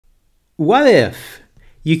What if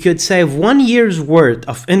you could save 1 year's worth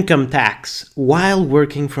of income tax while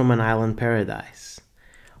working from an island paradise?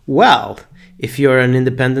 Well, if you're an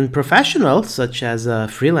independent professional, such as a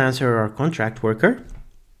freelancer or a contract worker,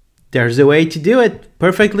 there's a way to do it,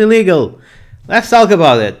 perfectly legal. Let's talk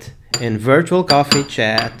about it in virtual coffee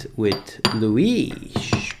chat with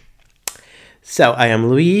Luis. So I am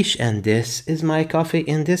Luis, and this is my coffee,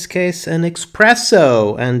 in this case an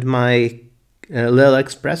espresso, and my little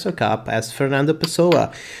espresso cup as Fernando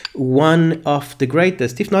Pessoa, one of the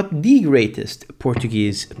greatest, if not the greatest,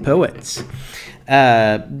 Portuguese poets.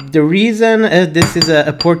 The reason this is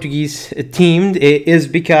a Portuguese themed is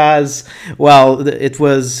because, well, it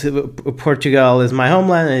was Portugal is my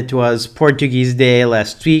homeland. It was Portuguese Day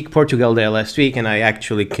last week, Portugal Day last week, and I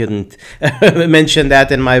actually couldn't mention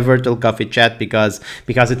that in my virtual coffee chat because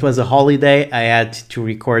it was a holiday. I had to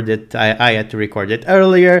record it. I had to record it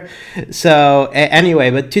earlier. So anyway,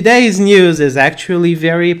 but today's news is actually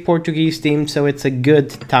very Portuguese themed, so it's a good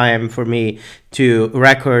time for me to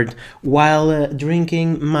record while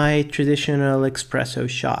drinking my traditional espresso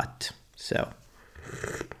shot. So,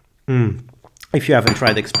 if you haven't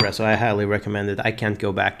tried espresso, I highly recommend it. I can't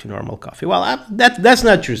go back to normal coffee. Well, that's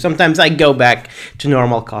not true. Sometimes I go back to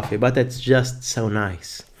normal coffee, but it's just so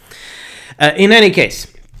nice. In any case,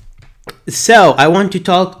 so I want to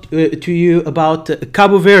talk to you about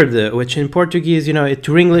Cabo Verde, which in Portuguese,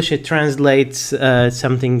 to English it translates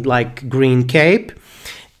something like Green Cape.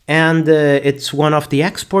 And it's one of the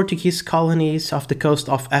ex-Portuguese colonies off the coast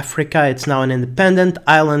of Africa. It's now an independent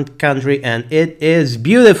island country, and it is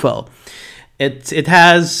beautiful. It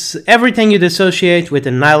has everything you'd associate with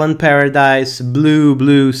an island paradise: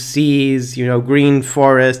 blue seas, green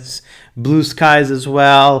forests, blue skies as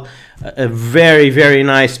well. A very, very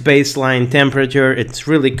nice baseline temperature. It's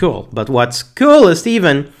really cool. But what's coolest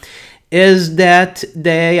even is that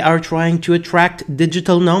they are trying to attract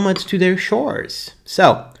digital nomads to their shores.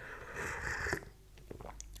 So,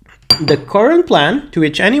 the current plan, to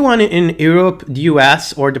which anyone in Europe, the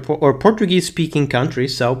US, or Portuguese-speaking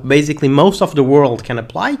countries, so basically most of the world can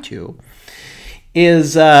apply to,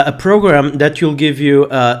 is a program that will give you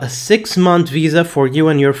a 6-month visa for you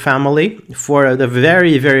and your family for the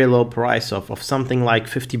very, very low price of something like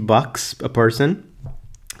 $50 a person.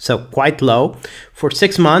 So quite low for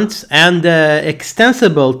 6 months, and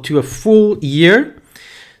extensible to a full year,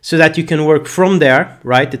 so that you can work from there,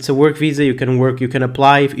 right? It's a work visa. You can work, you can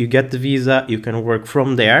apply. If you get the visa, you can work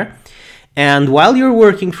from there. And while you're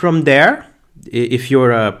working from there, if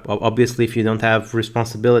you're obviously, if you don't have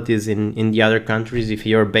responsibilities in the other countries, if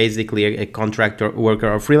you're basically a contractor,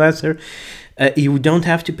 worker, or freelancer, you don't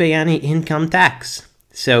have to pay any income tax.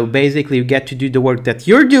 So basically, you get to do the work that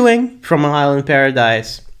you're doing from an island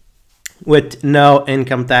paradise with no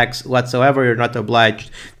income tax whatsoever. You're not obliged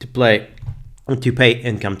to pay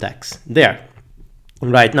income tax there.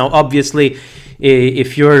 Right now, obviously,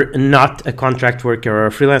 if you're not a contract worker or a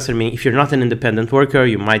freelancer, meaning if you're not an independent worker,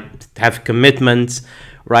 you might have commitments,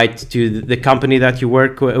 right, to the company that you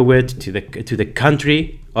work with, to the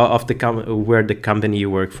country of where the company you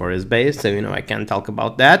work for is based. So I can't talk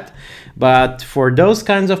about that. But for those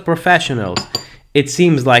kinds of professionals, it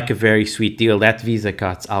seems like a very sweet deal. That visa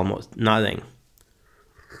costs almost nothing.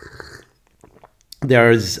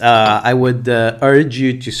 I would urge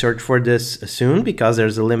you to search for this soon, because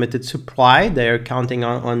there's a limited supply. They're counting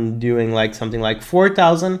on doing something like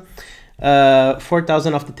 4,000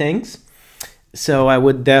 of the things. So I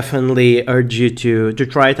would definitely urge you to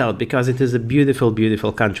try it out, because it is a beautiful,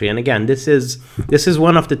 beautiful country. And again, this is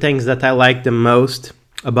one of the things that I like the most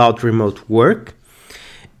about remote work,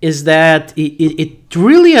 is that it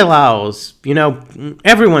really allows,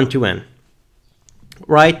 everyone to win,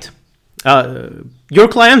 right? Your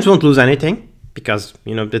clients won't lose anything, because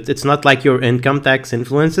it's not like your income tax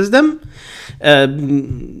influences them.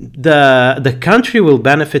 The country will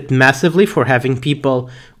benefit massively for having people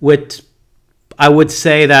with, I would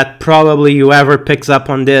say that probably whoever picks up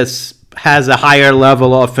on this has a higher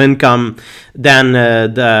level of income than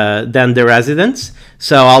the residents.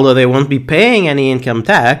 So although they won't be paying any income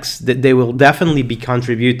tax, they will definitely be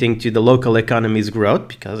contributing to the local economy's growth,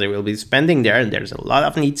 because they will be spending there, and there's a lot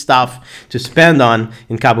of neat stuff to spend on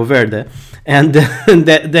in Cabo Verde. And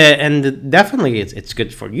and definitely it's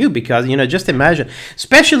good for you, because just imagine,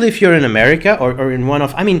 especially if you're in America or in one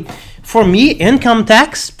of, for me, income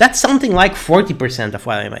tax, that's something like 40% of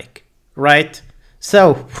what I make, right?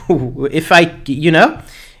 So if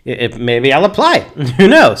maybe I'll apply. Who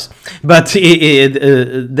knows? But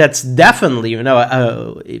that's definitely,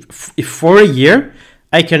 if for a year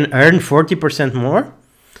I can earn 40% more,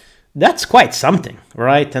 That's quite something,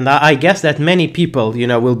 right? And I guess that many people,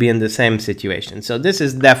 will be in the same situation. So this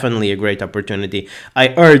is definitely a great opportunity.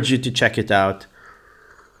 I urge you to check it out.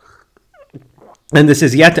 And this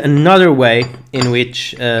is yet another way in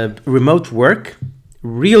which remote work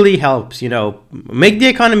really helps, make the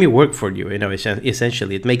economy work for you.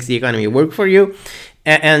 Essentially, it makes the economy work for you,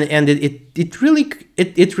 and it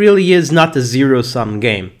really is not a zero-sum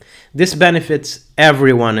game. This benefits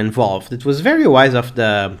everyone involved. It was very wise of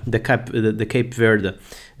the Cape Verde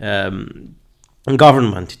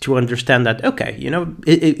government to understand that, okay,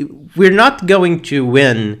 we're not going to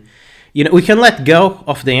win. We can let go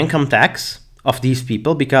of the income tax of these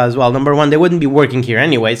people because, well, number one, they wouldn't be working here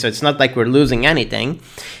anyway, so it's not like we're losing anything.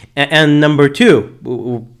 And number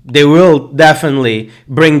two, they will definitely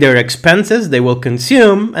bring their expenses, they will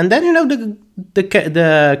consume, and then, the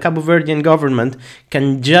Cabo Verdean government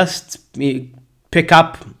can just pick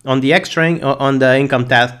up on the income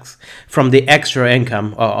tax from the extra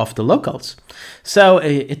income of the locals. So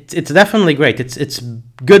it's definitely great. It's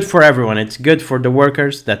good for everyone. It's good for the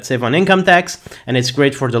workers that save on income tax, and it's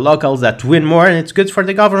great for the locals that win more, and it's good for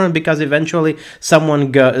the government because eventually some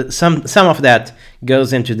of that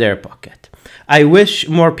goes into their pocket. I wish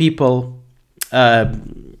more people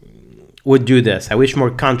would do this. I wish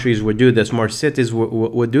more countries would do this, more cities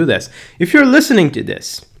would do this. If you're listening to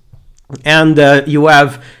this and you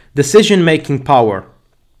have decision-making power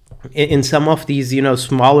in some of these,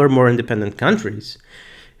 smaller, more independent countries,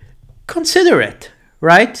 consider it,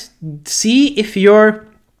 right? See if your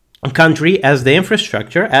country has the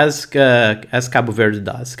infrastructure as Cabo Verde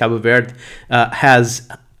does. Cabo Verde has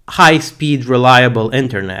high-speed, reliable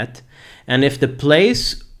internet, and if the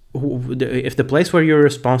place where you're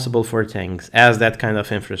responsible for things has that kind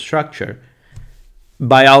of infrastructure,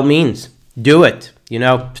 by all means, do it.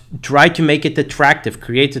 Try to make it attractive,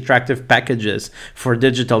 create attractive packages for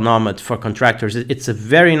digital nomads, for contractors. It's a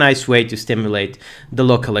very nice way to stimulate the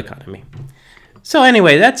local economy. So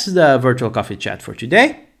anyway, that's the virtual coffee chat for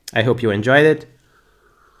today. I hope you enjoyed it.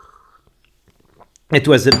 It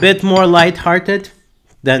was a bit more lighthearted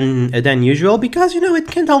than usual because,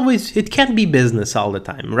 it can't be business all the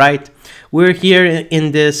time, right? We're here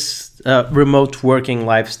in this remote working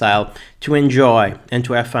lifestyle to enjoy and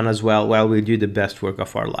to have fun as well while we do the best work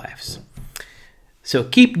of our lives. So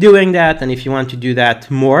keep doing that, and if you want to do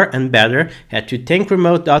that more and better, head to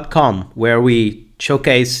thinkremote.com, where we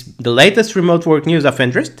showcase the latest remote work news of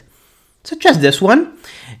interest, such as this one,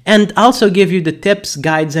 and also give you the tips,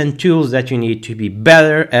 guides, and tools that you need to be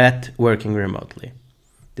better at working remotely.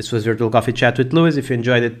 This was Virtual Coffee Chat with Louis. If you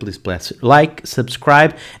enjoyed it, please like,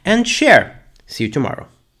 subscribe, and share. See you tomorrow.